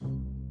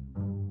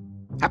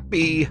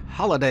Happy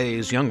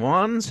holidays, young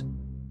ones!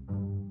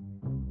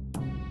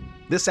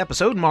 This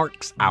episode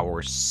marks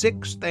our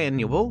 6th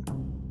annual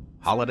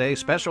holiday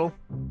special.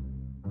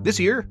 This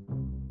year,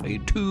 a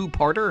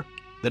two-parter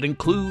that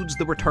includes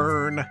the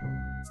return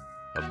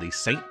of the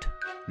Saint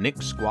Nick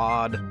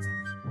Squad.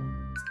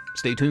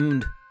 Stay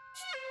tuned.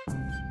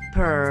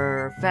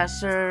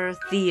 Professor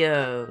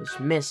Theo's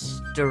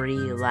Mystery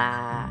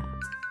Lab.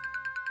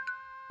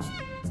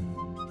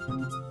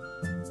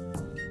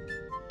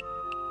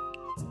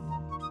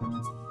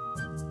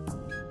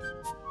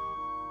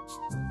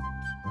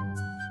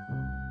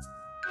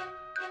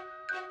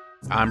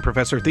 I'm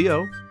Professor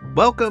Theo.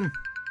 Welcome!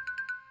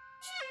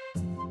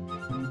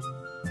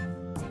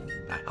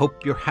 I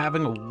hope you're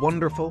having a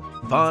wonderful,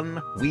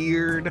 fun,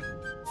 weird,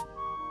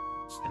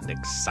 and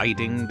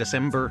exciting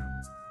December,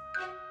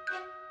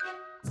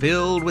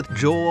 filled with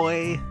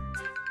joy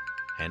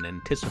and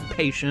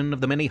anticipation of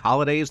the many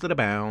holidays that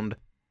abound.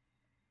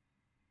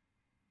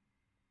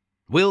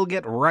 We'll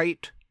get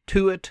right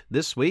to it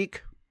this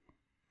week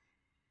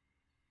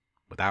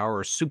with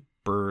our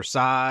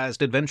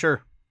super-sized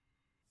adventure.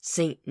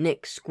 Saint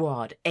Nick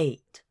Squad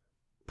 8,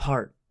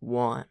 Part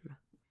 1.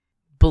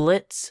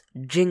 Blitz,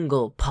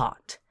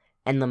 Jinglepot,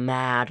 and the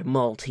Mad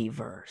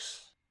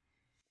Multiverse.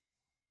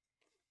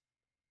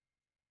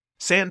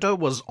 Santa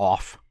was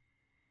off.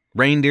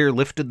 Reindeer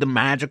lifted the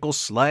magical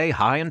sleigh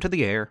high into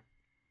the air.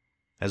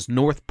 As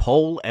North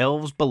Pole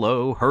elves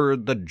below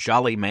heard the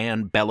jolly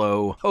man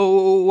bellow,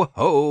 "Ho,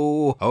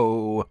 ho,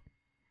 ho."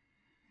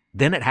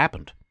 Then it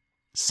happened.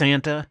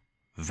 Santa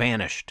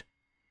vanished.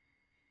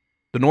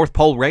 The North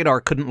Pole radar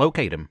couldn't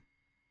locate him.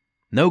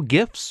 No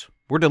gifts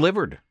were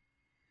delivered.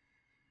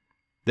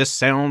 This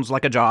sounds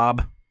like a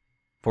job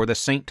for the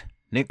Saint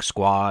Nick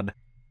Squad.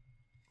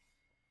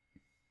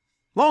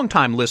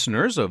 Longtime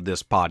listeners of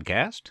this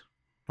podcast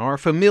are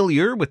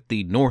familiar with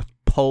the North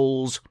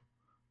Pole's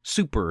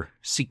super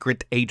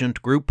secret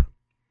agent group.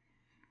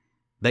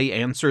 They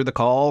answer the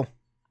call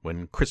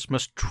when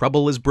Christmas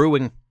trouble is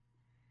brewing.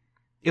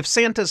 If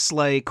Santa's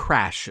sleigh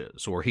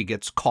crashes or he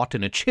gets caught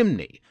in a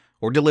chimney,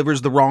 or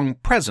delivers the wrong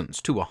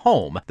presents to a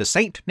home, the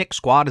Saint Nick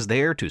Squad is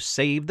there to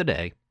save the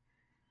day.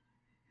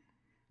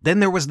 Then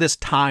there was this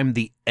time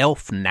the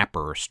elf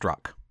napper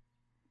struck,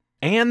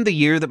 and the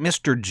year that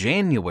Mr.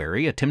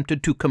 January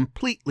attempted to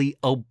completely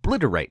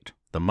obliterate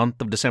the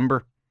month of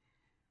December.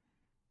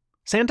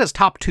 Santa's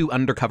top two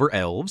undercover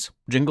elves,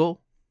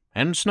 Jingle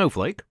and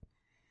Snowflake,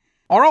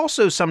 are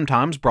also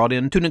sometimes brought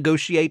in to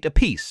negotiate a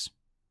peace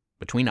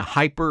between a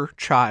hyper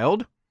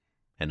child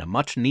and a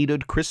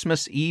much-needed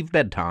Christmas Eve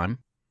bedtime.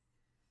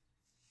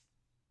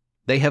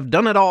 They have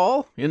done it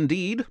all,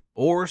 indeed,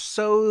 or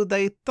so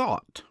they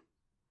thought.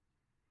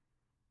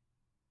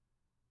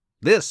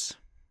 This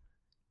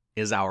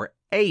is our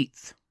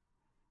 8th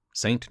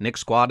Saint Nick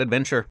Squad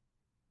adventure.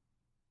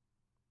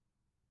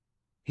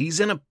 He's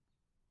in a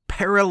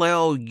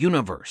parallel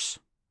universe,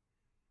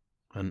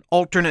 an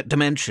alternate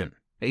dimension,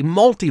 a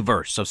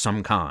multiverse of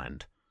some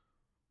kind,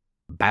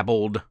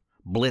 babbled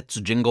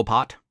Blitz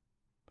Jinglepot,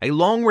 a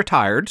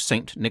long-retired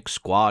Saint Nick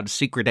Squad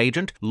secret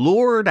agent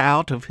lured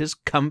out of his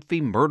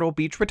comfy Myrtle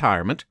Beach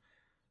retirement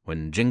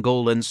when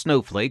Jingle and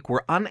Snowflake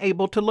were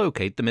unable to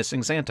locate the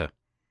missing Santa.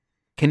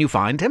 "Can you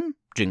find him?"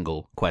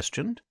 Jingle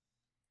questioned.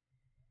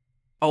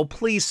 "Oh,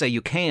 please say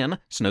you can,"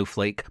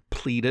 Snowflake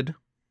pleaded.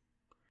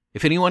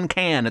 "If anyone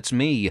can, it's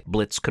me,"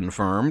 Blitz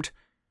confirmed.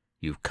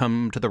 "You've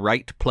come to the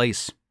right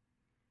place."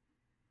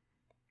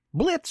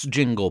 Blitz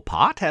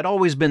Jinglepot had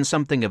always been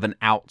something of an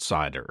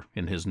outsider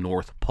in his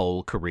North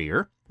Pole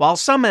career. While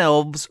some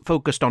elves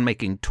focused on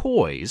making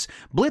toys,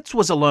 Blitz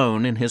was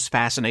alone in his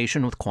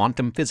fascination with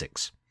quantum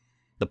physics,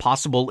 the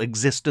possible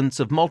existence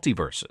of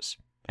multiverses,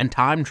 and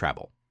time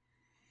travel.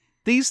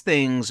 These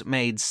things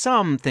made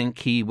some think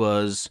he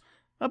was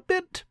a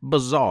bit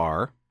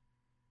bizarre,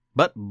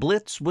 but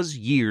Blitz was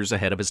years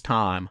ahead of his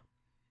time.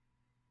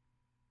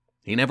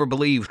 "He never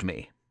believed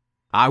me.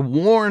 I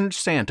warned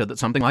Santa that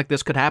something like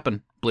this could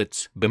happen,"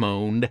 Blitz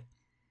bemoaned,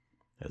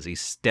 as he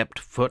stepped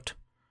foot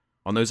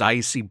on those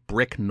icy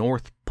brick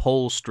North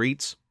Pole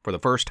streets for the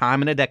first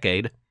time in a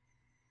decade.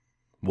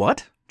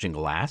 "What?"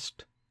 Jingle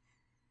asked.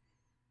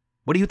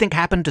 "What do you think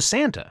happened to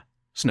Santa?"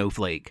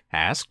 Snowflake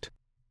asked.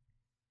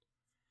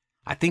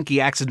 "I think he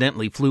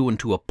accidentally flew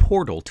into a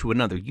portal to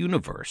another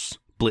universe,"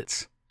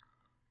 Blitz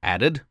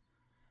added.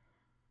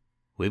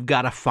 "We've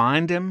got to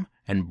find him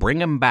and bring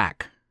him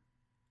back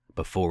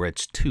before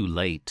it's too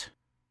late."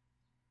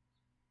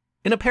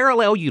 In a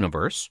parallel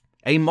universe,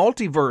 a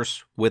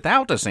multiverse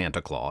without a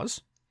Santa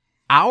Claus,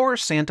 our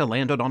Santa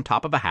landed on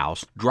top of a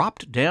house,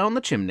 dropped down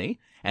the chimney,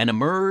 and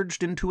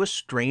emerged into a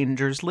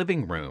stranger's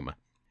living room.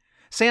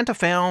 Santa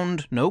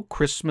found no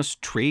Christmas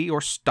tree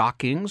or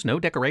stockings, no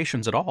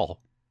decorations at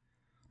all.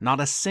 Not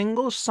a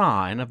single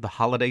sign of the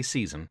holiday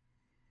season.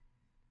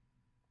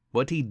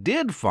 What he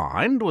did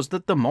find was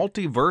that the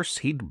multiverse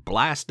he'd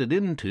blasted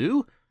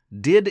into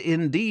did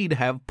indeed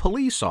have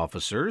police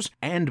officers,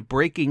 and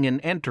breaking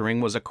and entering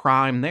was a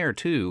crime there,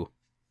 too.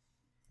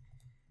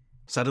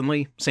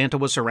 Suddenly, Santa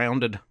was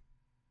surrounded.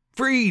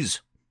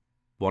 "Freeze!"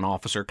 one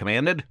officer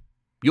commanded.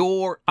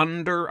 "You're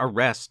under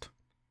arrest."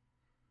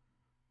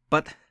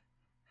 "But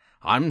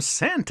I'm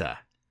Santa,"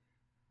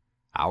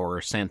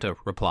 our Santa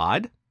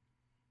replied.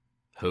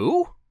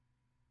 "Who?"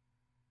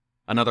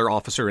 another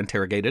officer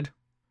interrogated.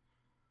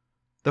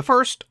 The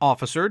first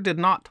officer did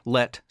not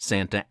let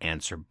Santa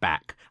answer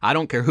back. "I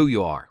don't care who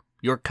you are.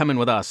 You're coming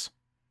with us."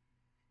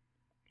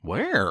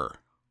 "Where?"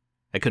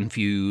 a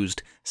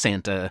confused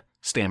Santa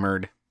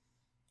stammered.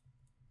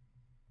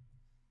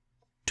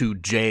 "To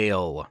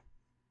jail,"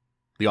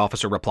 the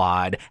officer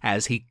replied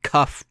as he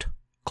cuffed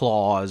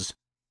Claus.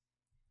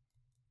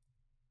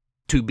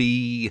 "To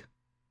be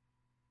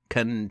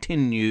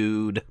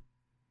continued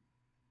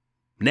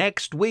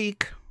next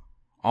week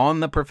on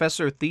the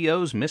Professor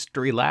Theo's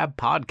Mystery Lab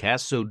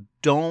podcast, so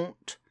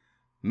don't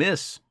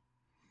miss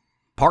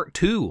part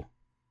 2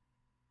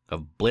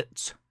 of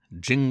Blitz,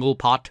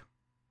 Jinglepot,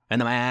 and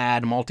the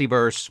Mad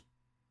Multiverse.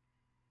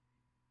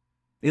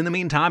 In the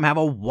meantime, have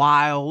a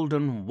wild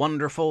and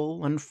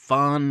wonderful and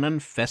fun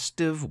and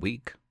festive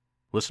week,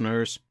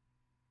 listeners.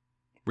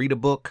 Read a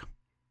book,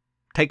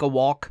 take a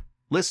walk,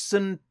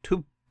 listen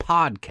to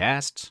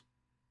podcasts,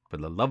 for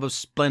the love of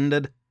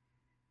splendid.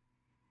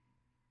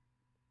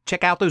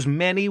 Check out those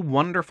many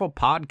wonderful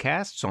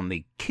podcasts on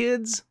the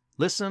Kids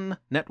Listen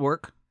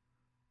Network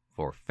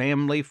for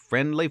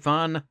family-friendly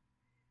fun.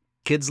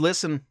 Kids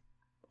Listen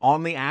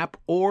on the app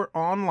or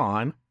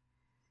online.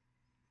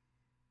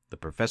 The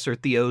Professor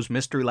Theo's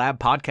Mystery Lab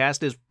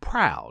podcast is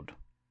proud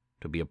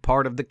to be a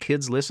part of the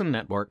Kids Listen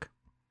Network.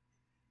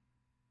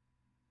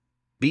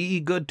 Be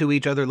good to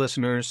each other,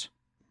 listeners.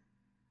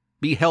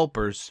 Be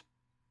helpers.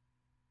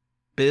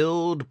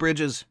 Build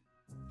bridges.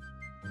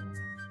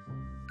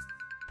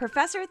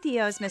 Professor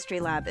Theo's Mystery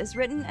Lab is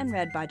written and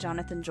read by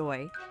Jonathan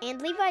Joy.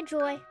 And Levi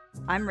Joy.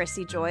 I'm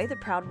Rissy Joy, the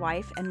proud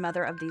wife and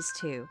mother of these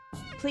two.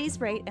 Please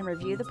rate and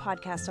review the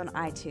podcast on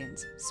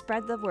iTunes.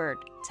 Spread the word.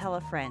 Tell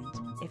a friend.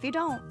 If you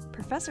don't,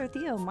 Professor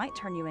Theo might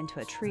turn you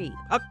into a tree.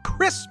 A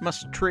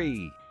Christmas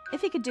tree!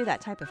 If he could do that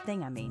type of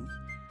thing, I mean.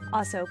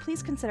 Also,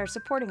 please consider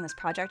supporting this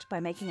project by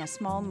making a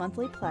small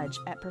monthly pledge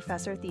at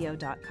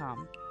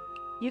ProfessorTheo.com.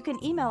 You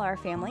can email our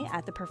family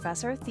at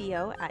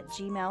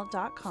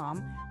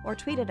theprofessortheo@gmail.com or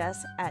tweet at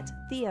us at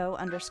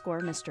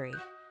Theo_mystery.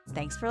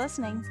 Thanks for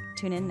listening.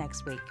 Tune in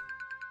next week.